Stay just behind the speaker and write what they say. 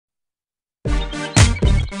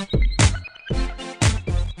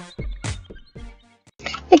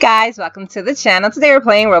guys, welcome to the channel. Today we're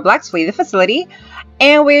playing Roblox Flee the Facility,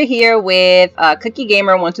 and we're here with Cookie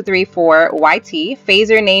Gamer 1234 YT,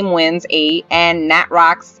 Phaser Name Wins 8, and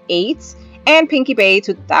Natrox 8, and Pinky Bay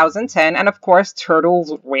 2010, and of course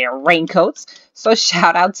Turtles wear raincoats. So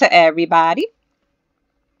shout out to everybody.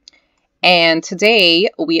 And today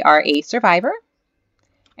we are a survivor,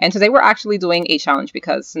 and today we're actually doing a challenge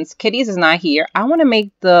because since Kitties is not here, I want to make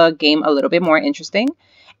the game a little bit more interesting.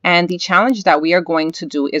 And the challenge that we are going to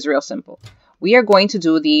do is real simple. We are going to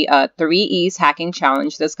do the 3 E's hacking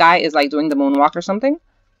challenge. This guy is like doing the moonwalk or something.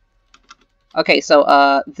 Okay,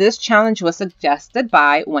 so this challenge was suggested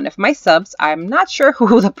by one of my subs. I'm not sure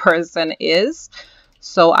who the person is,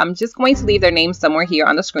 so I'm just going to leave their name somewhere here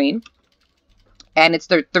on the screen. And it's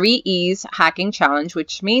the 3 E's hacking challenge,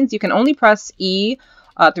 which means you can only press E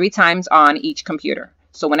 3 times on each computer.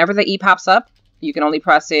 So whenever the E pops up, you can only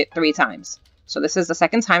press it 3 times. So this is the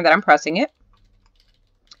second time that I'm pressing it.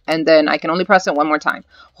 And then I can only press it one more time.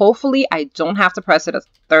 Hopefully I don't have to press it a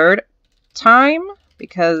third time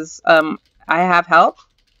because I have help.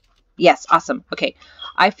 Yes, awesome. Okay.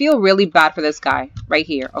 I feel really bad for this guy right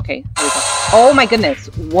here. Okay, there we go. Oh my goodness.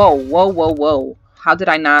 Whoa, whoa, whoa, whoa. How did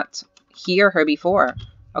I not hear her before?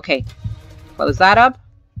 Okay. Close that up.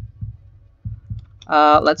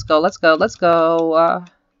 Let's go, let's go, let's go.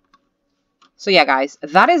 So yeah, guys,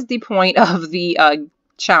 that is the point of the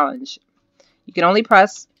challenge. You can only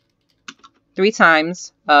press 3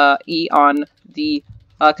 times E on the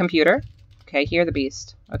computer. Okay, hear the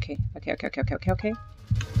beast. Okay, okay, okay, okay, okay, okay, okay.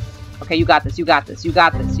 Okay, you got this, you got this, you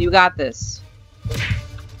got this, you got this.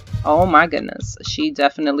 Oh my goodness, she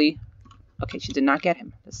definitely... Okay, she did not get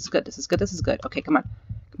him. This is good, this is good, this is good. Okay, come on.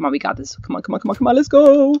 Come on, we got this. Come on, come on, come on, come on, let's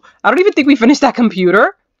go. I don't even think we finished that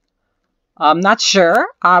computer. I'm not sure.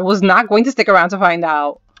 I was not going to stick around to find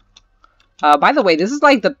out. By the way, this is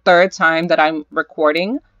like the 3rd time that I'm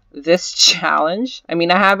recording this challenge. I mean,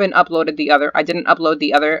 I haven't uploaded the other... I didn't upload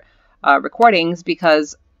the other recordings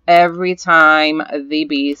because every time the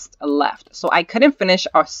beast left. So I couldn't finish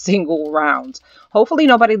a single round. Hopefully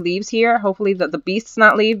nobody leaves here. Hopefully the beast's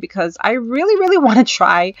not leave because I really, really want to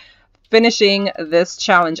try finishing this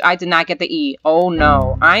challenge. I did not get the E. Oh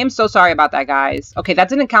no. I am so sorry about that, guys. Okay, that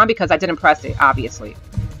didn't count because I didn't press it, obviously.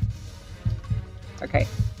 Okay,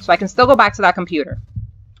 so I can still go back to that computer.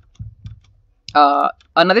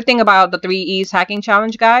 Another thing about the 3 E's hacking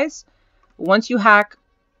challenge, guys. Once you hack,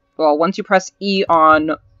 well, once you press E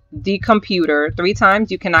on the computer 3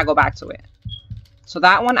 times, you cannot go back to it. So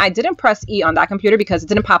that one, I didn't press E on that computer because it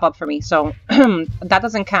didn't pop up for me. So that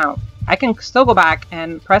doesn't count. I can still go back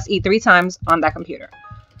and press E 3 times on that computer.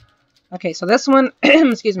 Okay, so this one,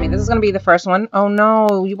 excuse me, this is going to be the first one. Oh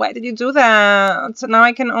no, why did you do that? So now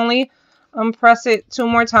I can only press it 2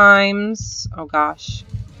 more times. Oh gosh.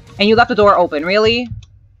 And you left the door open, really?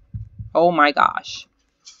 Oh my gosh.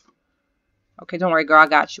 Okay, don't worry, girl, I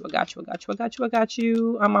got you, I got you, I got you, I got you, I got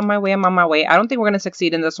you. I'm on my way, I'm on my way. I don't think we're going to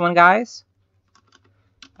succeed in this one, guys.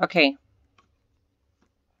 Okay.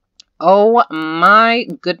 Oh my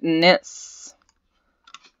goodness.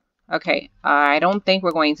 Okay, I don't think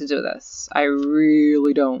we're going to do this. I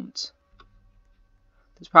really don't.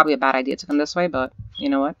 It's probably a bad idea to come this way, but you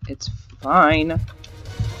know what? It's fine.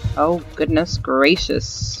 Oh, goodness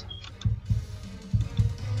gracious.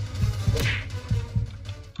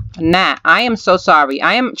 Nat, I am so sorry.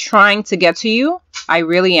 I am trying to get to you. I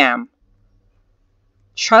really am.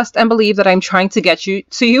 Trust and believe that I'm trying to get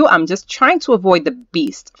to you. I'm just trying to avoid the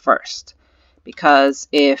beast first. Because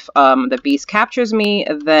if the beast captures me,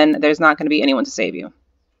 then there's not going to be anyone to save you.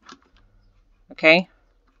 Okay?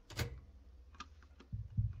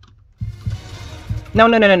 No,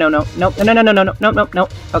 no, no, no, no, no, no, no, no, no, no, no, no, no, no.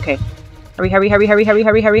 Okay. Hurry, hurry, hurry, hurry, hurry,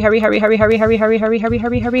 hurry, hurry, hurry, hurry, hurry, hurry, hurry, hurry, hurry, hurry,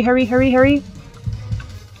 hurry, hurry, hurry, hurry, hurry.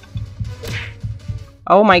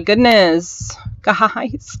 Oh my goodness.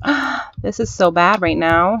 Guys, this is so bad right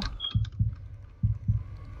now.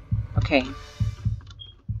 Okay.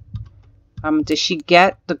 Did she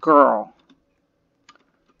get the girl?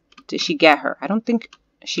 Did she get her? I don't think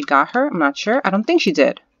she got her. I'm not sure. I don't think she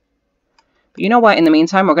did. But you know what? In the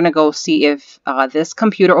meantime, we're going to go see if this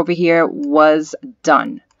computer over here was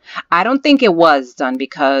done. I don't think it was done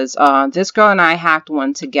because this girl and I hacked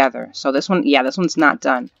one together. So this one, yeah, this one's not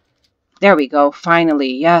done. There we go.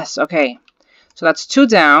 Finally. Yes. Okay. So that's 2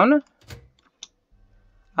 down.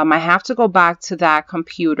 I have to go back to that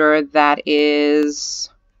computer that is...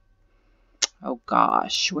 Oh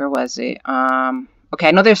gosh, where was it? Okay,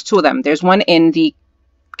 I know there's 2 of them. There's one in the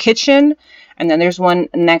kitchen, and then there's one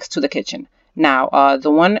next to the kitchen. Now,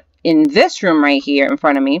 the one in this room right here in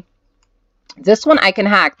front of me, this one I can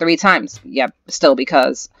hack 3 times. Yep, still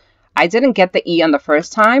because I didn't get the E on the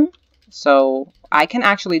first time, so I can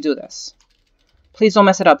actually do this. Please don't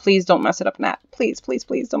mess it up. Please don't mess it up, Nat. Please, please,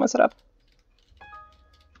 please don't mess it up.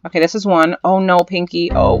 Okay, this is one. Oh no,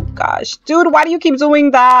 Pinky. Oh gosh. Dude, why do you keep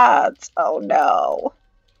doing that? Oh no.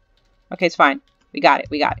 Okay, it's fine. We got it.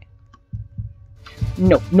 We got it.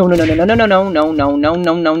 No, no, no, no, no, no, no, no, no, no, no,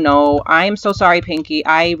 no, no, no. I am so sorry, Pinky.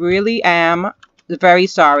 I really am very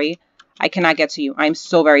sorry. I cannot get to you. I'm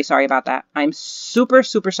so very sorry about that. I'm super,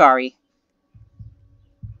 super sorry.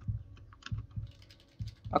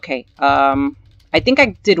 Okay, I think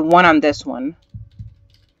I did one on this one.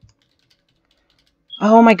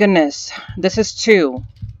 Oh my goodness. This is 2.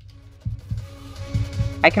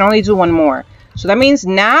 I can only do one more. So that means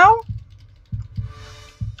now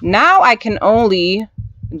I can only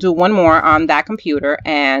do one more on that computer,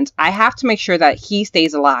 and I have to make sure that he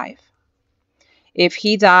stays alive. If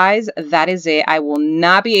he dies, that is it. I will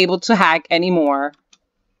not be able to hack anymore.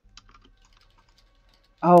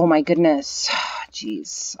 Oh my goodness.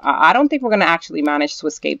 Jeez. I don't think we're going to actually manage to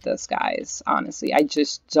escape this, guys. Honestly, I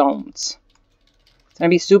just don't. It's going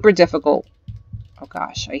to be super difficult. Oh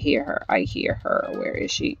gosh, I hear her. I hear her. Where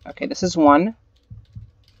is she? Okay, this is 1.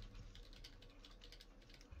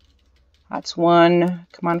 That's 1.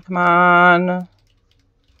 Come on, come on.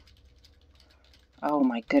 Oh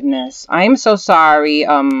my goodness. I am so sorry,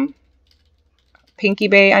 Pinky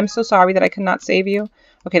Bay. I'm so sorry that I could not save you.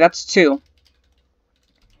 Okay, that's 2.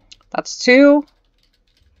 That's 2.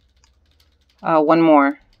 One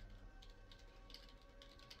more.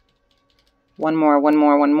 One more, one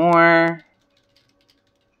more, one more.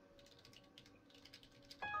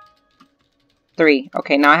 3.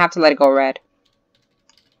 Okay, now I have to let it go red.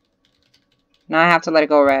 Now I have to let it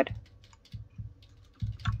go red.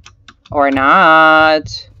 Or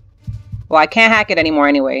not. Well, I can't hack it anymore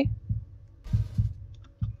anyway.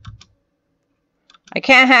 I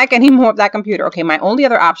can't hack any more of that computer. Okay, my only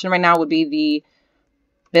other option right now would be the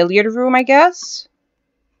billiard room, I guess.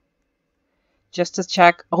 Just to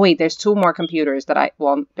check. Oh, wait, there's 2 more computers that I...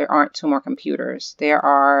 Well, there aren't 2 more computers. There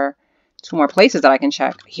are 2 more places that I can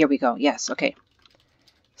check. Here we go. Yes, okay.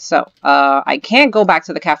 So, I can't go back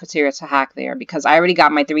to the cafeteria to hack there because I already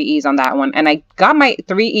got my 3 E's on that one. And I got my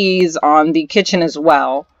 3 E's on the kitchen as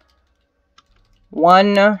well.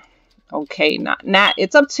 1... Okay, Nat,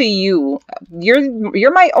 it's up to you.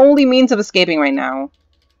 You're my only means of escaping right now.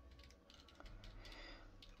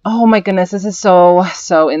 Oh my goodness, this is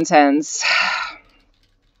so intense.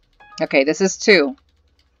 Okay, this is 2.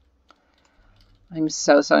 I'm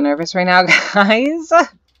so nervous right now, guys.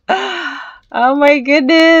 Oh my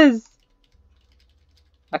goodness.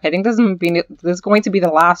 Okay, I think this is going to be the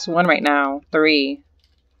last one right now. 3.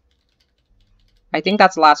 I think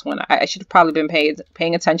that's the last one. I should have probably been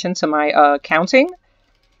paying attention to my counting.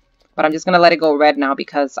 But I'm just going to let it go red now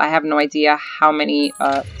because I have no idea how many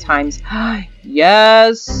times.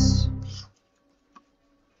 Yes!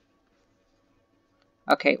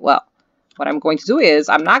 Okay, well, what I'm going to do is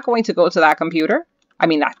I'm not going to go to that computer. I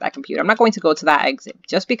mean, not that computer. I'm not going to go to that exit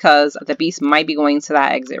just because the beast might be going to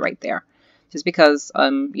that exit right there. Just because,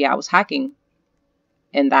 yeah, I was hacking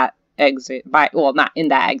in that exit. Well, not in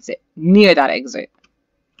that exit. Near that exit.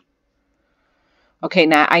 Okay,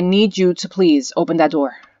 Nat, I need you to please open that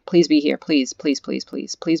door. Please be here. Please, please, please,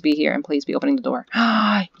 please. Please be here and please be opening the door.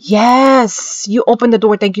 Yes! You opened the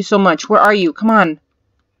door. Thank you so much. Where are you? Come on.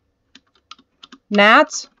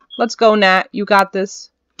 Nat? Let's go, Nat. You got this.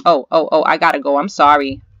 Oh, I gotta go. I'm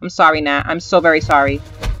sorry. I'm sorry, Nat. I'm so very sorry.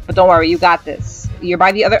 But don't worry, you got this. You're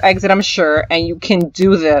by the other exit, I'm sure, and you can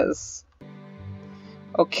do this.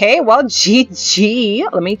 Okay, well,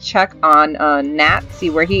 GG. Let me check on Nat, see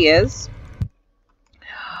where he is.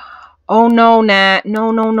 Oh, no, Nat.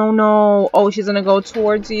 No, no, no, no. Oh, she's gonna go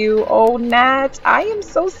towards you. Oh, Nat. I am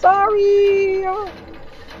so sorry.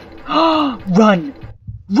 Run.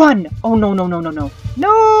 Run. Oh, no, no, no, no, no.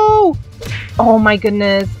 No. Oh, my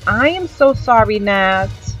goodness. I am so sorry, Nat.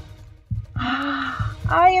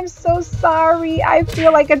 I am so sorry. I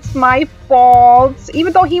feel like it's my fault.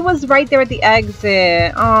 Even though he was right there at the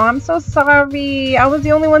exit. Oh, I'm so sorry. I was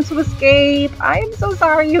the only one to escape. I am so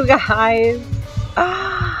sorry, you guys.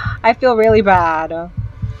 I feel really bad.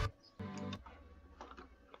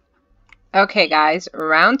 Okay, guys.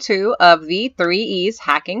 Round 2 of the 3 E's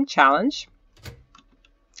hacking challenge.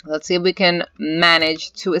 Let's see if we can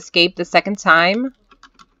manage to escape the second time.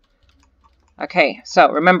 Okay,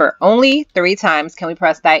 so remember, only 3 times can we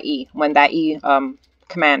press that E when that E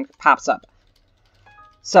command pops up.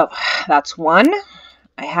 So that's 1.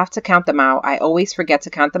 I have to count them out. I always forget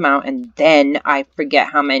to count them out, and then I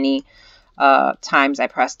forget how many times I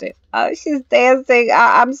pressed it. She's dancing.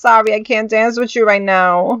 I'm sorry, I can't dance with you right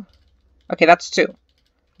now. Okay, that's 2.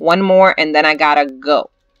 1 more, and then I gotta go.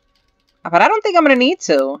 But I don't think I'm gonna need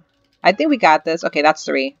to. I think we got this. Okay, that's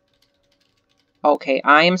 3. Okay,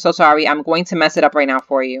 I am so sorry. I'm going to mess it up right now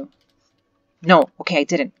for you. No, okay, I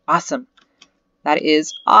didn't. Awesome. That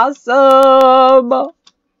is awesome.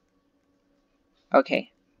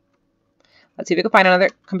 Okay. Let's see if we can find another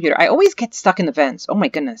computer. I always get stuck in the vents. Oh my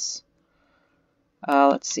goodness.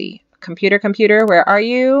 Let's see. Computer, where are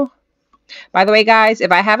you? By the way, guys,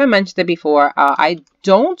 if I haven't mentioned it before, I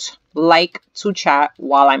don't like to chat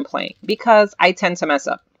while I'm playing because I tend to mess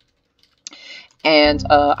up. And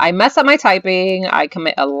I mess up my typing, I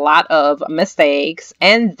commit a lot of mistakes,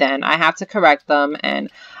 and then I have to correct them, and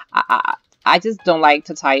I just don't like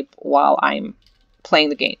to type while I'm playing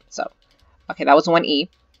the game. So, okay, that was 1E.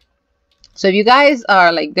 So if you guys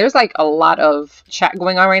are like, there's like a lot of chat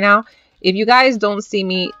going on right now. If you guys don't see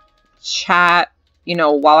me chat, you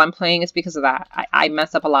know, while I'm playing, it's because of that. I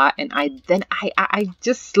mess up a lot, and I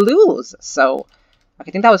just lose. So, okay, I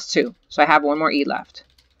think that was 2. So I have 1 more E left.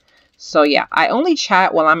 So yeah, I only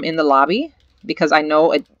chat while I'm in the lobby because I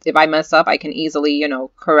know if I mess up, I can easily, you know,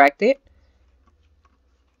 correct it.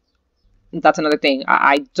 That's another thing.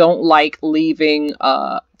 I don't like leaving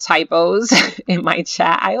typos in my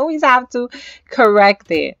chat. I always have to correct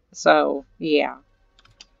it. So yeah.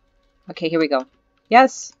 Okay, here we go.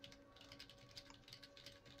 Yes.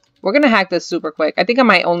 We're gonna hack this super quick. I think I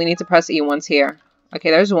might only need to press E once here. Okay,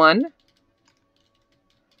 there's 1.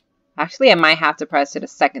 Actually, I might have to press it a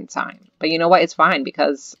second time. But you know what? It's fine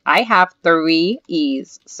because I have 3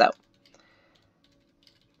 E's. So,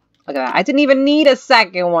 look at that. I didn't even need a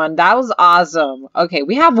second one. That was awesome. Okay,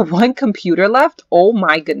 we have 1 computer left. Oh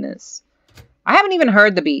my goodness. I haven't even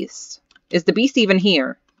heard the beast. Is the beast even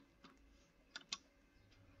here?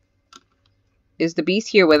 Is the beast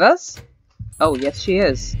here with us? Oh, yes, she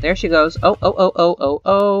is. There she goes.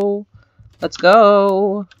 Oh. Let's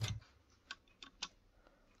go.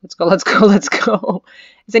 Let's go.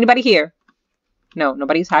 Is anybody here? No,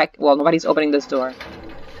 nobody's well, nobody's opening this door.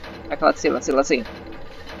 Okay, let's see.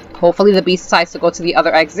 Hopefully the beast decides to go to the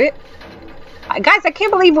other exit. Guys, I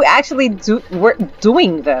can't believe we're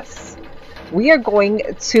doing this. We are going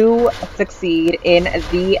to succeed in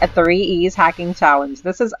the 3 E's hacking challenge.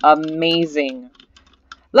 This is amazing.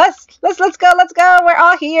 Let's go. We're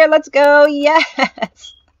all here. Let's go.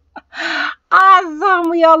 Yes. Awesome.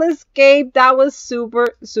 We all escaped. That was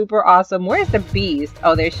super awesome. Where's the beast?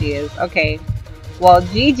 Oh, there she is. Okay. Well,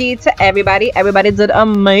 GG to everybody. Everybody did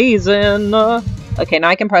amazing. Okay, now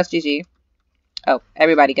I can press GG. Oh,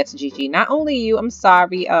 everybody gets a GG. Not only you. I'm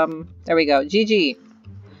sorry. There we go. GG.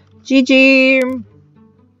 GG.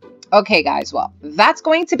 Okay, guys. Well, that's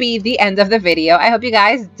going to be the end of the video. I hope you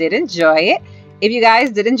guys did enjoy it. If you guys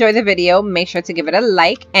did enjoy the video, make sure to give it a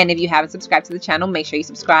like. And if you haven't subscribed to the channel, make sure you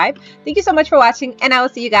subscribe. Thank you so much for watching, and I will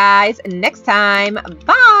see you guys next time.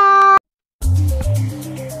 Bye!